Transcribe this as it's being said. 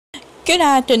Good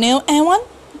afternoon, everyone.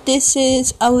 This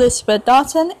is Elizabeth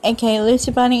Dawson, aka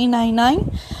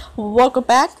Elizabeth99. Welcome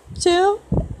back to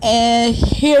and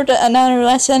here to another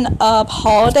lesson of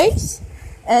holidays.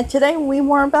 And today we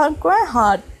learn about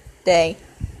Groundhog Day.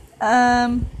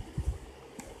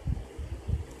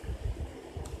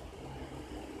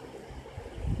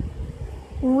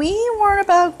 We learn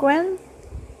about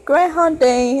Groundhog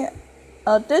Day,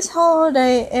 this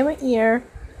holiday every year.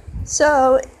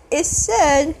 So it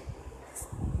said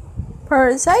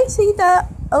precisely the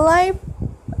life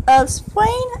of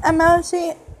spring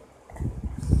emergency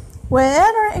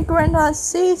whenever a groundhog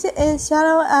sees its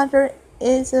shadow after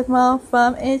its evolved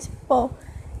from its bowl.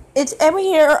 It's every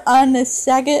year on the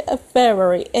 2nd of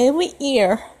February, every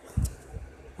year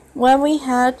when we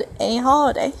had a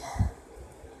holiday.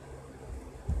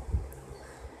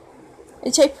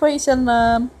 It takes place in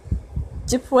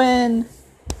different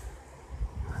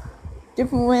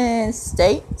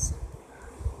states.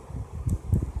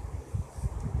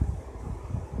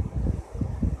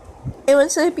 It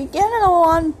was beginning a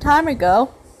long time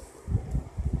ago,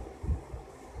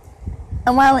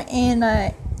 and while in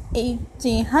the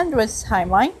 1800s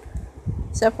timeline,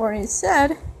 except for it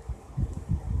said.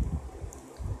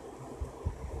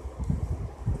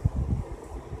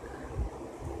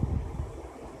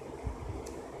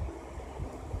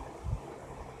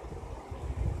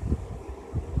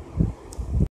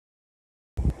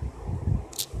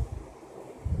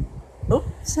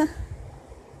 Oops,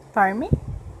 pardon me.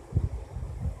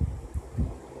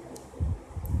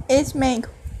 It's make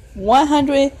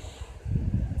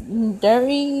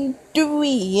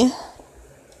 133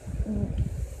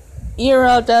 year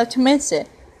old to miss it.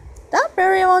 Not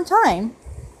very long time.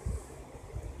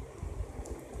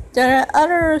 There are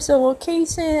other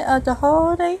occasions of the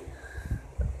holiday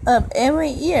of every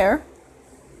year.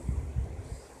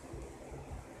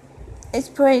 It's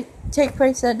take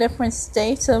place at different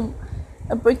states of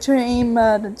between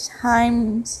the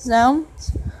time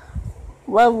zones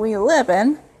where we live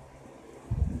in.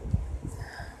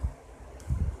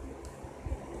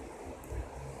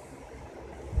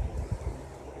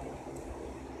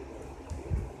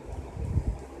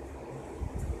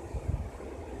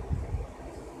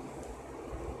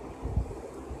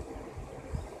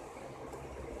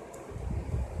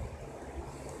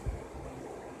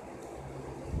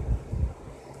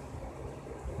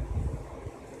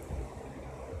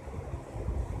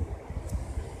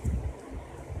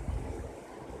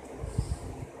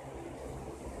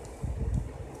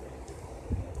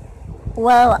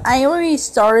 Well, I already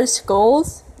started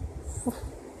schools.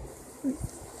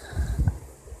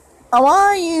 A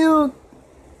lot of you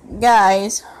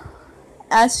guys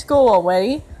at school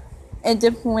already in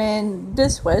different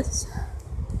districts.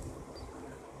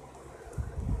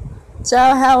 So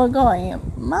how it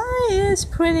going? Mine is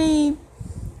pretty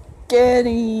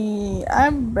giddy.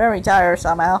 I'm very tired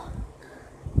somehow.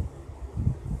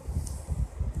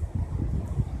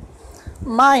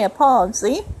 My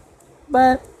apology,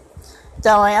 but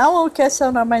don't worry, I will catch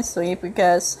some of my sleep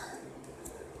because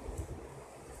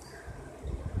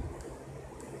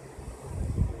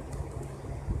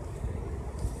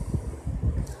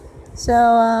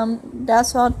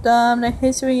that's all the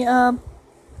history of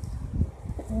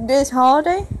this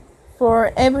holiday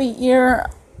for every year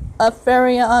of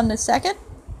February on the 2nd.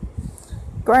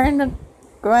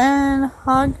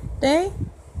 Groundhog Day.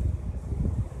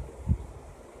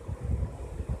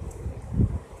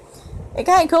 It's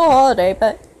kind of cool holiday,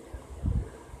 but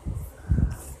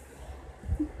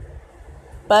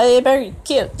it's very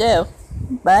cute too.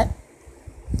 But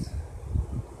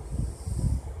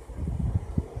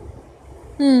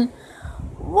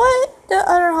what the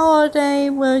other holiday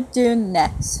will do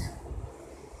next?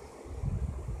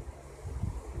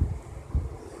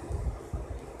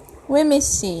 Let me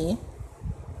see.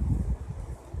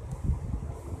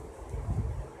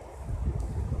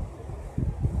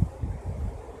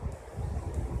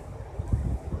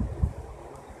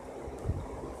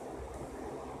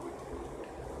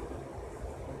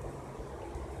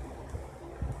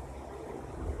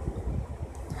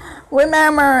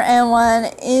 Remember, everyone,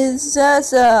 is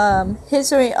just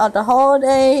history of the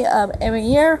holiday of every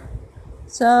year,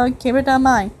 so keep it in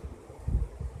mind.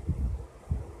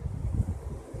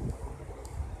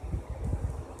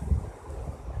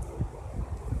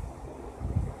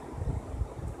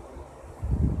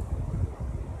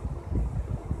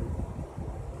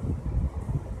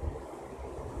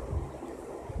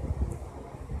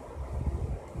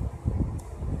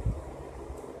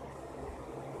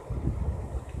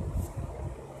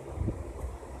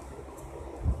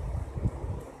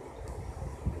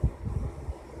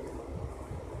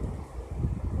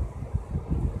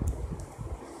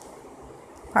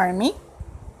 Pardon me.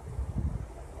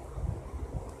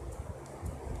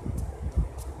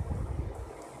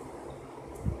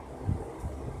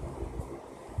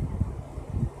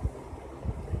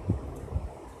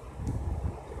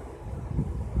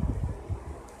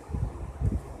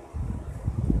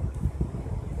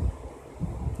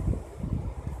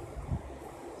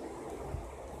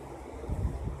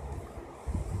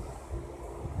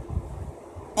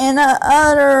 And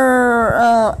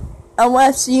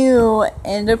OSU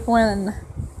and different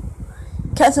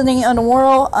cousining of the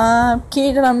world,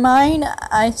 keep in mind,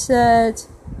 I said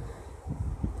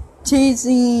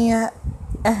teasing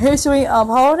a history of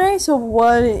holidays, so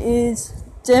what is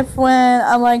different,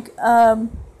 I like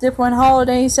different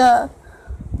holidays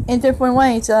in different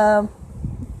ways.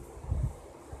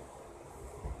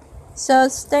 So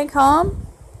stay calm,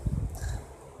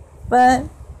 but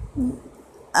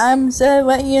I'm so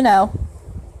let you know.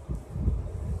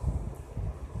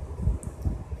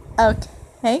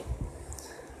 Okay.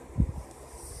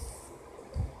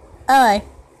 Alright.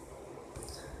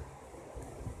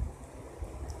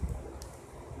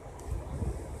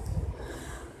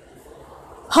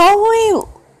 Hopefully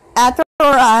after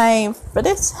I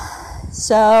finish,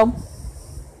 so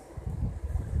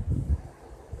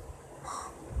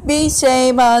be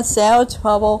safe, stay out of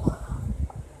trouble.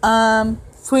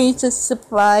 Free to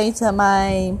subscribe to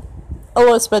my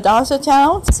Elizabeth Dawson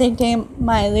channel, same thing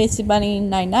my Lazy Bunny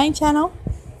 99 channel.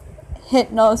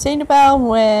 Hit notification bell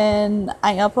when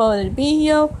I upload a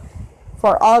video.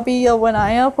 For all video when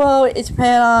I upload, it's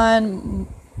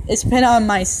depend on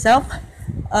myself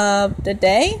of the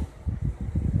day,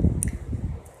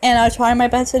 and I'll try my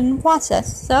best in the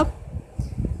process. So,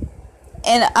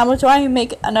 and I will try to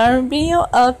make another video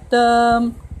of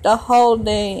the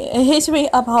holiday history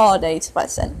of holidays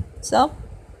lesson. So,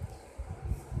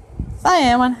 bye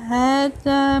everyone. Had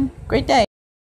a great day.